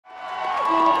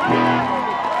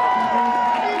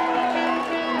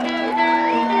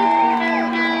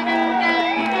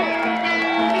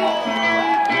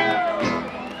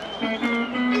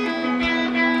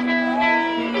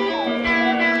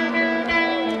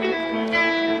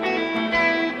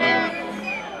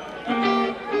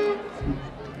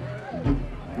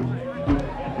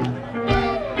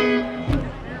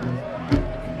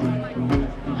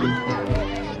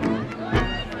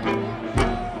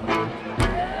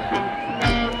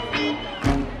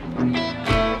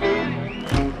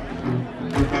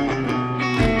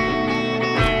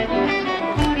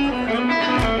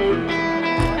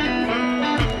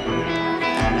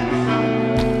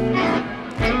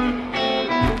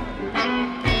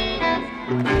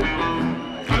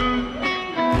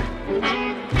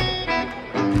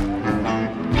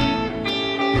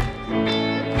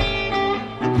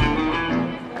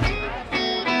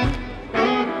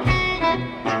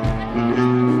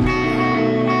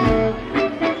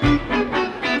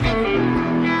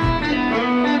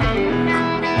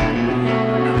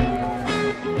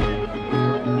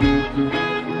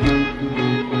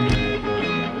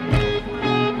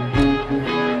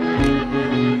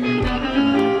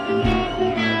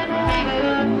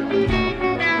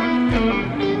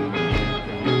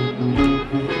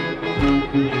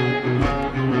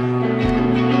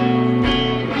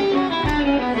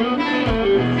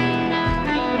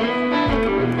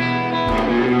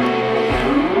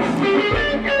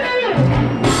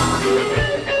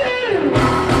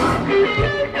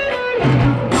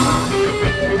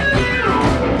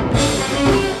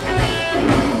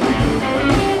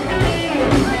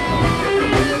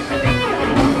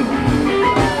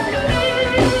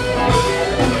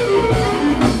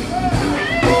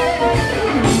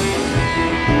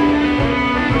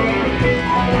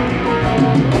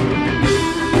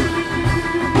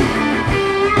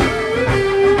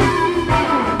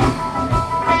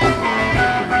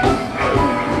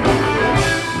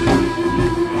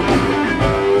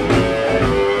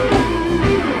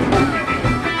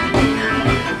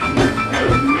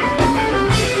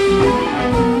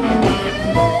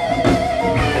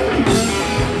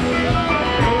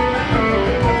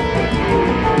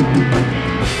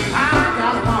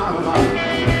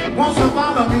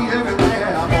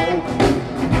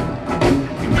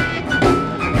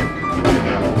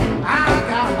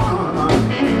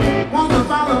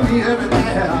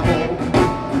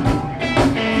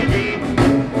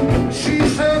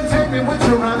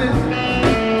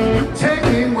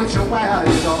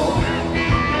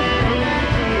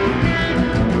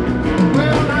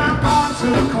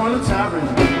hollering.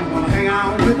 I'm gonna hang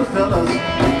out with the fellas.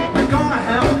 We're gonna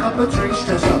have a couple of drinks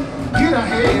just to get her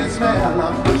head smell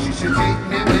up. She said, take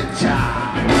me with ya.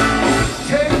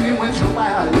 Take me with your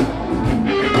wild.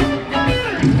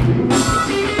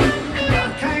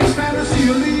 I can't stand to see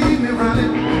you leave me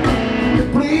running.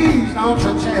 Please don't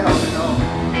you tell me no.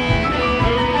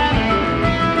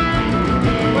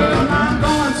 Well, I'm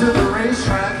going to the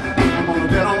racetrack. I'm gonna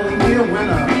bet on me a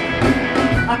winner.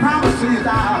 I promise to you,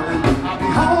 darling, I'll be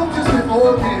home just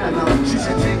before dinner. She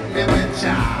said, take me with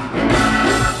ya.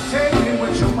 Take me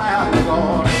with your wild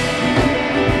Lord.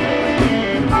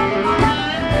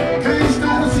 Can't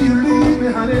stand to see you leave me,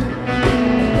 honey.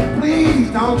 Please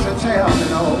don't you tell me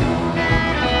no.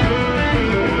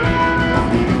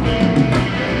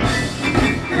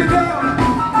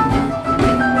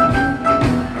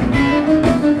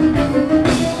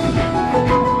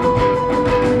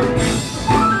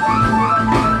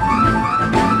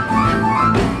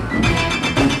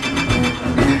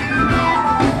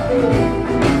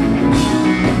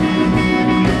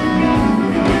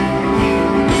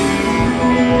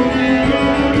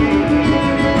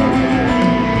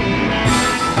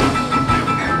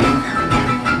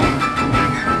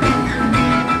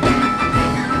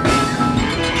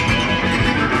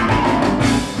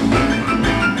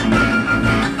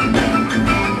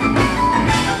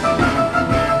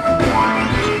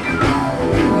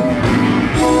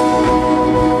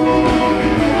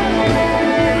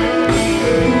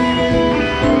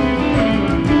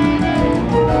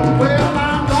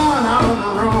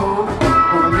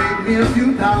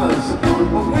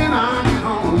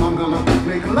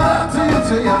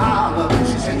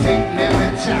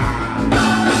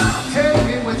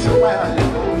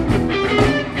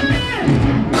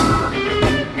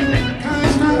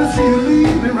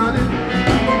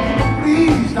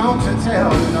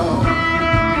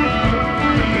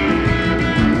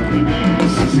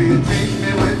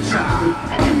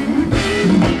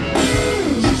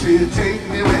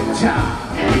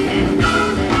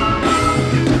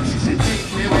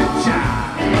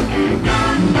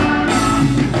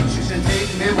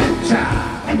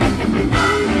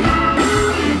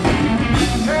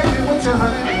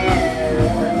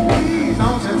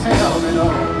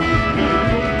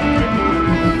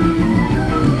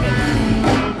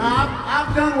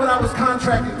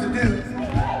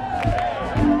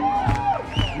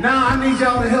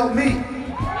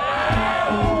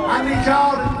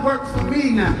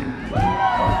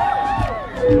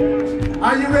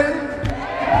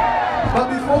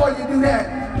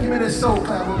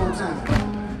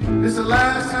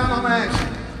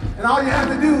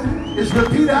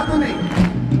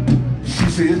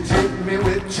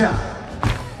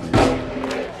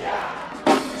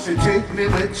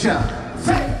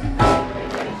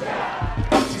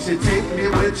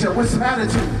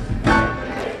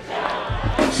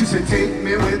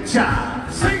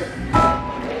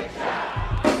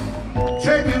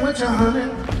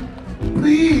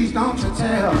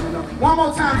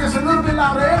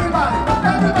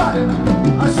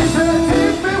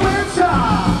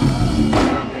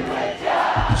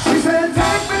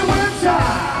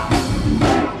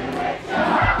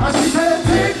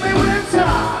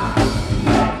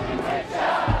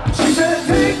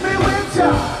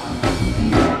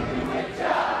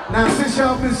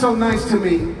 So nice to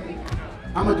me,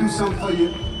 I'm gonna do something for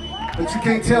you, but you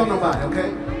can't tell nobody,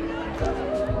 okay?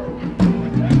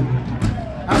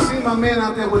 I seen my man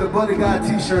out there with a Buddy Guy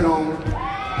t-shirt on.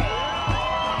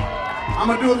 I'm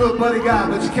gonna do a little Buddy Guy,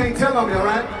 but you can't tell on me, all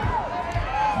right?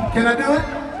 Can I do it?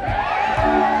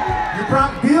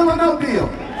 You deal or no deal?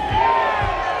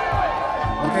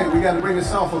 Okay, we gotta bring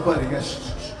this off for Buddy.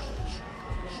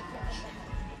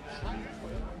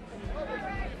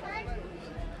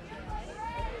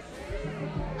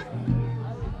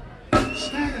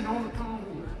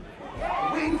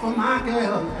 For my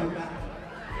girl to come back.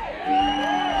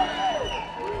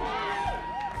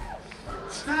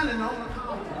 Standing on the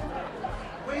corner,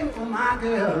 waiting for my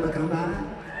girl to come back.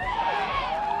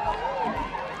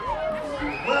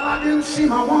 Well, I didn't see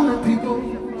my woman, people.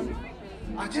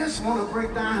 I just want to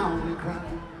break down and cry.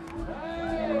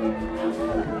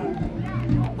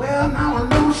 Well, now I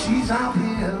know she's out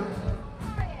here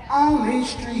on these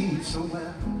streets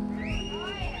somewhere.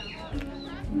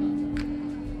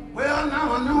 Well,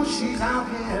 now I know she's out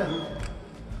here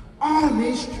on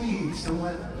these streets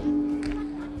somewhere.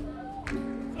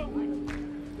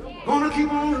 Gonna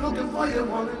keep on looking for you,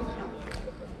 woman.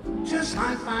 Just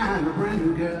might find a brand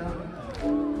new girl.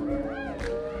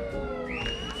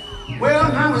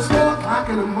 Well, now it's 4 o'clock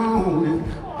in the morning.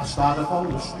 I started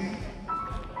falling asleep.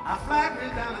 I flagged me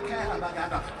down a cab. I got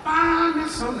to find me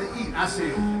something to eat. I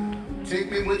said, take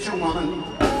me with your woman.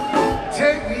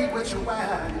 Take me with your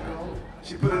where you go.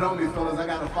 She put it on me, fellas, I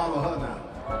gotta follow her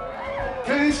now.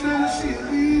 Can't stand to see you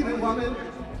leaving, woman.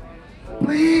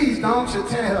 Please don't you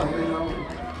tell me no.